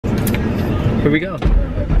Here we go.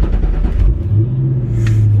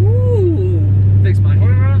 Ooh, fix my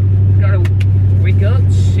camera. Gotta wake up,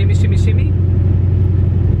 shimmy, shimmy, shimmy,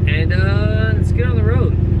 and let's get on the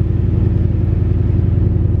road.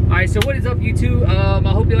 All right, so what is up, YouTube?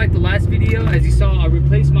 I hope you liked the last video. As you saw, I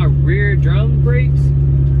replaced my rear drum brakes.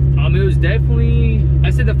 It was definitely,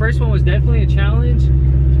 I said the first one was definitely a challenge,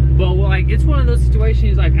 but like it's one of those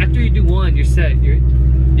situations like after you do one, you're set. You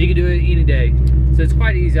can do it any day. So it's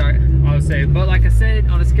quite easy, I would say. But like I said,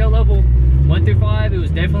 on a scale level 1 through 5, it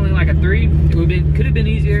was definitely like a 3. It could have been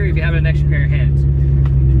easier if you had an extra pair of hands.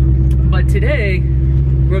 But today,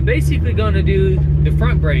 we're basically going to do the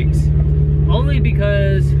front brakes, only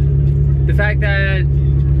because the fact that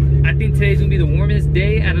I think today's gonna be the warmest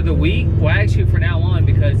day out of the week. Well, actually, for now on,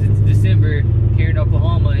 because it's December here in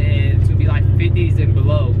Oklahoma, and it's gonna be like 50s and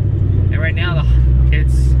below. And right now,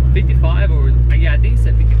 it's 55, or yeah, I think it's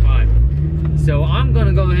at 55. So I'm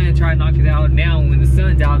gonna go ahead and try and knock it out now when the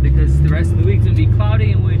sun's out, because the rest of the week's gonna be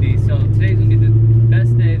cloudy and windy. So today's gonna be the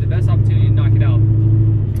best day, the best opportunity to knock it out.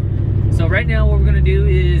 So right now, what we're gonna do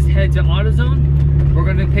is head to AutoZone. We're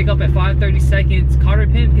gonna pick up at 5/30 seconds cotter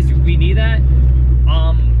pin because we need that.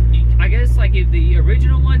 I guess like if the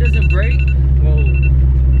original one doesn't break, well,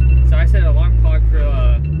 so I set an alarm clock for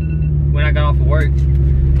when I got off of work.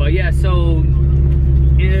 But yeah, so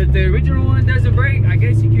if the original one doesn't break, I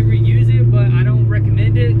guess you can reuse it, but I don't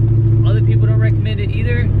recommend it. Other people don't recommend it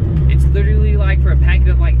either. It's literally like for a packet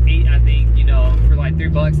of like 8, I think, you know, for like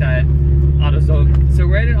 $3 at AutoZone. So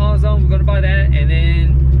we're at AutoZone, we're gonna buy that and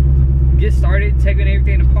then get started taking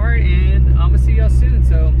everything apart, and I'm gonna see y'all soon.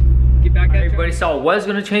 So get back at everybody. So I was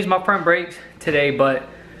gonna change my front brakes today, but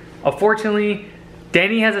unfortunately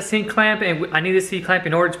Danny has a seat clamp and I need a seat clamp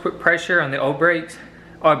in order to put pressure on the old brakes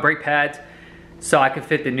or brake pads so I can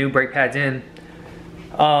fit the new brake pads in.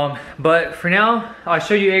 But for now, I'll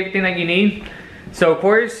show you everything that you need. So of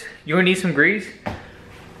course you're gonna need some grease,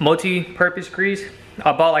 multi-purpose grease.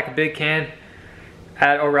 I bought like a big can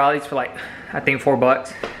at O'Reilly's for like I think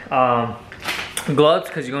 $4. Gloves,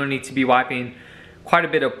 because you're gonna need to be wiping quite a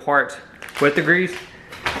bit of parts with the grease,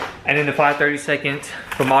 and then the 5/30 seconds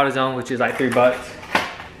from AutoZone, which is like $3.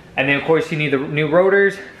 And then of course you need the new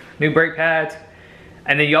rotors, new brake pads,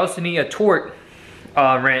 and then you also need a torque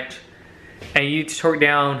wrench, and you need to torque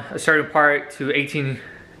down a certain part to 18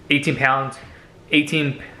 foot-pounds.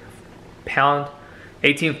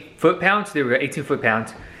 There we go, 18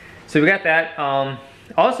 foot-pounds. So we got that. I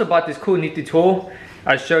also bought this cool nifty tool.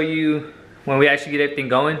 I'll show you when we actually get everything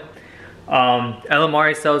going.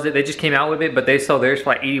 LMR sells it. They just came out with it, but they sell theirs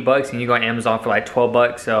for like $80 and you go on Amazon for like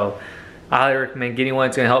 $12. So I highly recommend getting one.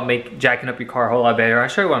 It's gonna help make jacking up your car a whole lot better. I'll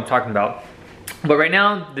show you what I'm talking about. But right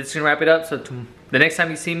now, this is gonna wrap it up. So the next time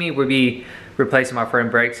you see me, we'll be replacing my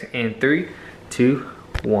front brakes in 3, 2,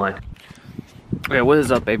 1. Okay, what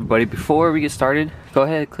is up everybody? Before we get started, go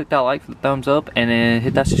ahead, click that like, thumbs up, and then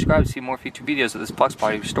hit that subscribe to see more future videos of this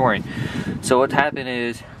Foxbody restoring. So what happened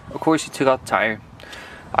is, of course, you took out the tire.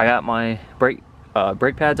 I got my brake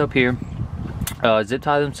pads up here. Zip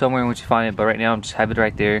tie them somewhere once you find it, but right now I'm just have it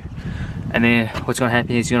right there. And then what's gonna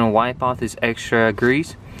happen is you're gonna wipe off this extra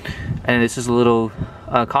grease, and this is a little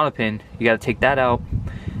cotter pin. You gotta take that out,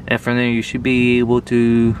 and from there you should be able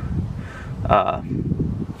to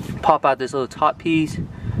pop out this little top piece,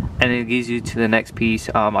 and it gives you to the next piece.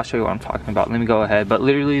 I'll show you what I'm talking about. Let me go ahead. But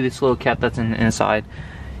literally this little cap that's in the inside,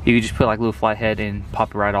 you can just put like a little flat head and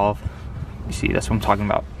pop it right off. You see, that's what I'm talking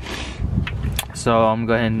about. So I'm gonna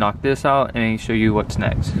go ahead and knock this out and show you what's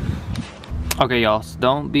next. Okay y'all, so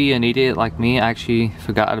don't be an idiot like me. I actually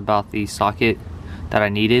forgot about the socket that I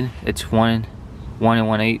needed. It's 1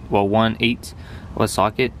 1/8, well 1/8 was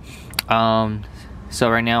socket. So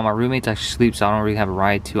right now my roommate's actually asleep, so I don't really have a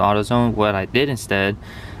ride to AutoZone. What I did instead,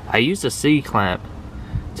 I used a C-clamp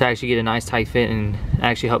to actually get a nice tight fit and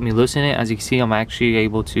actually help me loosen it. As you can see, I'm actually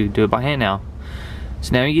able to do it by hand now.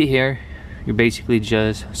 So now you get here, you basically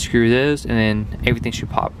just screw this and then everything should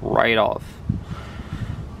pop right off.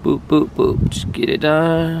 Boop, boop, boop, just get it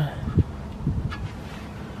done.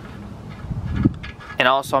 And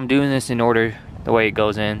also I'm doing this in order the way it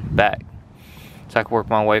goes in back. So I can work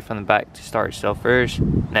my way from the back to start. So first,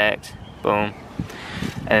 next, boom.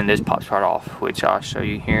 And this pops right off, which I'll show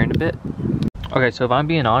you here in a bit. Okay, so if I'm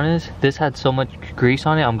being honest, this had so much grease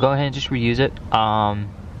on it, I'm going ahead and just reuse it. I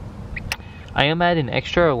am adding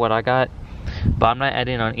extra of what I got, but I'm not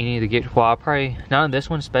adding on any of the gears. Well, I'll probably, not on this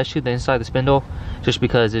one, especially the inside of the spindle, just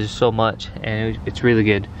because there's so much and it's really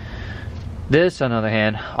good. This, on the other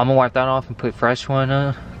hand, I'm gonna wipe that off and put fresh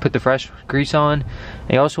one, put the fresh grease on.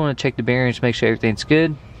 And you also want to check the bearings, make sure everything's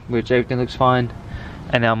good, which everything looks fine.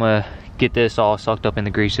 And then I'm gonna get this all sucked up in the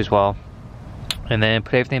grease as well. and then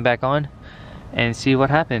put everything back on and see what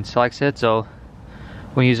happens. So like I said, so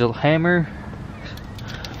we'll use a hammer,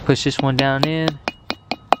 push this one down in,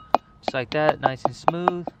 just like that, nice and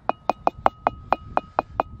smooth.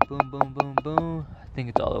 Boom, boom, boom, boom. I think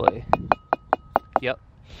it's all the way. Yep.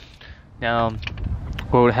 Now,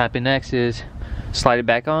 what would happen next is slide it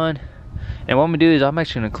back on. And what I'm gonna do is I'm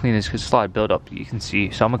actually gonna clean this because there's a lot of buildup you can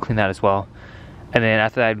see. So I'm gonna clean that as well. And then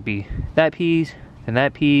after that would be that piece, then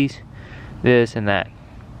that piece, this and that,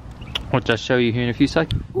 which I'll show you here in a few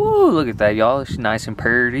seconds. Ooh, look at that, y'all. It's nice and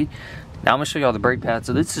pretty. Now I'm gonna show y'all the brake pad.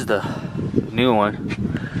 So this is the new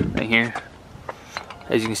one right here,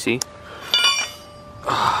 as you can see.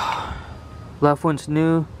 Left one's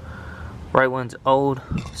new, right one's old.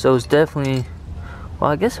 So it's definitely,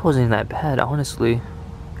 well, I guess it wasn't that bad, honestly.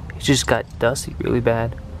 It just got dusty really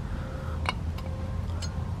bad.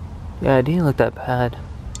 Yeah, it didn't look that bad.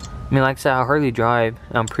 I mean, like I said, I hardly drive.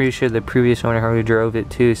 I'm pretty sure the previous owner hardly drove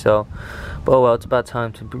it too, so. But oh well, it's about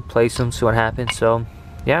time to replace them, see what happens. So,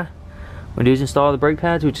 yeah. What we do is install the brake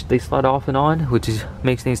pads, which they slide off and on, which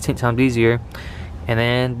makes things 10 times easier. And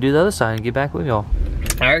then do the other side and get back with y'all.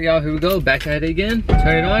 Alright, y'all, here we go. Back at it again.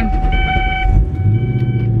 Turn it on.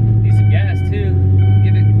 Need some gas too.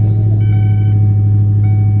 Give it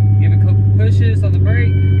a couple pushes on the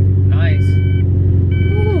brake. Nice.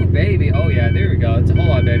 Ooh, baby. Oh yeah, there we go. It's a whole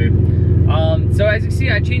lot better. So as you can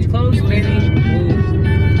see, I changed clothes mainly.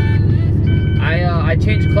 I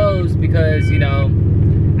changed clothes because, you know,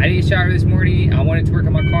 I didn't shower this morning. I wanted to work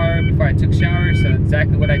on my car before I took a shower, so that's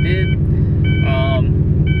exactly what I did.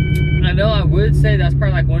 I know I would say that's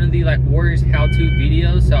probably like one of the worst how-to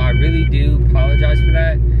videos, so I really do apologize for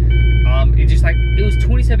that. It was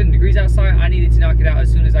 27 degrees outside. I needed to knock it out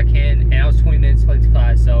as soon as I can, and I was 20 minutes late to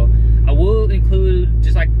class. So I will include,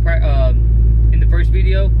 just like in the first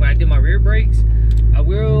video when I did my rear brakes, I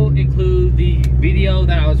will include the video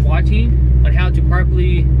that I was watching on how to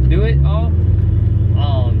properly do it all.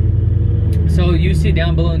 So you see it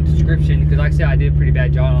down below in the description, because like I said, I did a pretty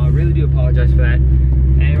bad job. I really do apologize for that.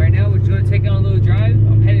 And right now we're just going to take it on a little drive.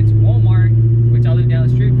 I'm headed to Walmart, which I live down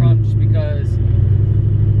the street from, just because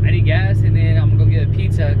I need gas, and then I'm gonna go get a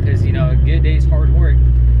pizza, because, you know, a good day's hard work.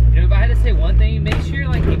 You know, if I had to say one thing, make sure,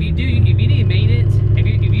 like, if you need maintenance, if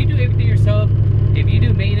you do everything yourself, if you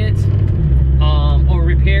do maintenance or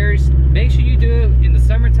repairs, make sure you do it in the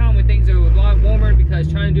summertime when things are a lot warmer,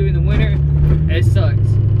 because trying to do it in the winter, it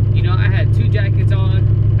sucks. You know, I had 2 jackets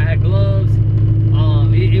on, I had gloves.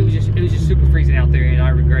 It was just super freezing out there, and I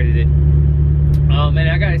regretted it. And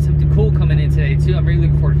I got something cool coming in today too. I'm really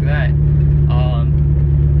looking forward to that.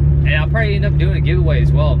 And I'll probably end up doing a giveaway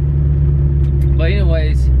as well. But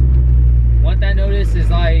anyways, one thing I noticed is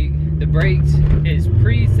like the brakes is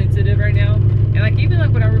pretty sensitive right now. And like even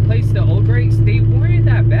like when I replaced the old brakes, they weren't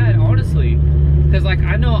that bad, honestly. Because like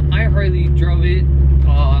I know I hardly drove it.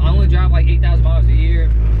 I only drive like 8,000 miles a year.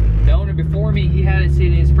 The owner before me, he had it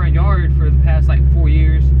sitting in his front yard for the past like 4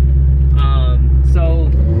 years.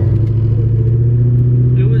 So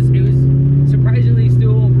it was surprisingly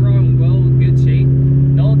still overall in good shape.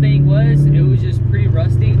 The only thing was it was just pretty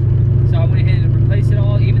rusty. So I went ahead and replaced it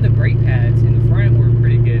all. Even the brake pads in the front were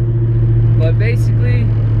pretty good. But basically,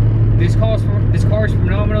 this car is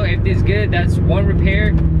phenomenal. Everything's good. That's one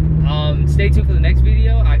repair. Stay tuned for the next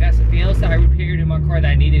video. I got something else that I repaired in my car that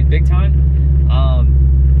I needed big time.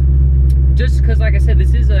 Just because, like I said,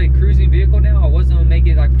 this is a cruising vehicle now. I wasn't gonna make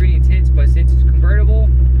it like pretty intense, but since it's convertible,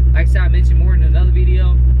 like I said, I mentioned more in another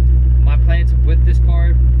video, my plans with this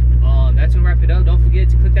car. That's gonna wrap it up. Don't forget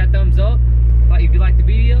to click that thumbs up. If you like the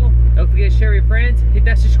video, don't forget to share with your friends. Hit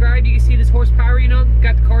that subscribe. You can see this horsepower, you know,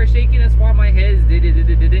 got the car shaking. That's why my head is did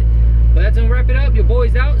it. But that's gonna wrap it up. Your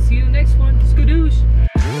boy's out. See you in the next one. Skadoosh.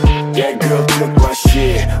 That girl took my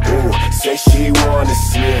shit, ooh, say she wanna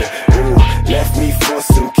slip, ooh, left me for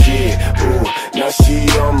some kid, ooh, now she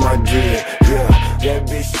on my drip, yeah, that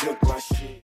bitch took my shit.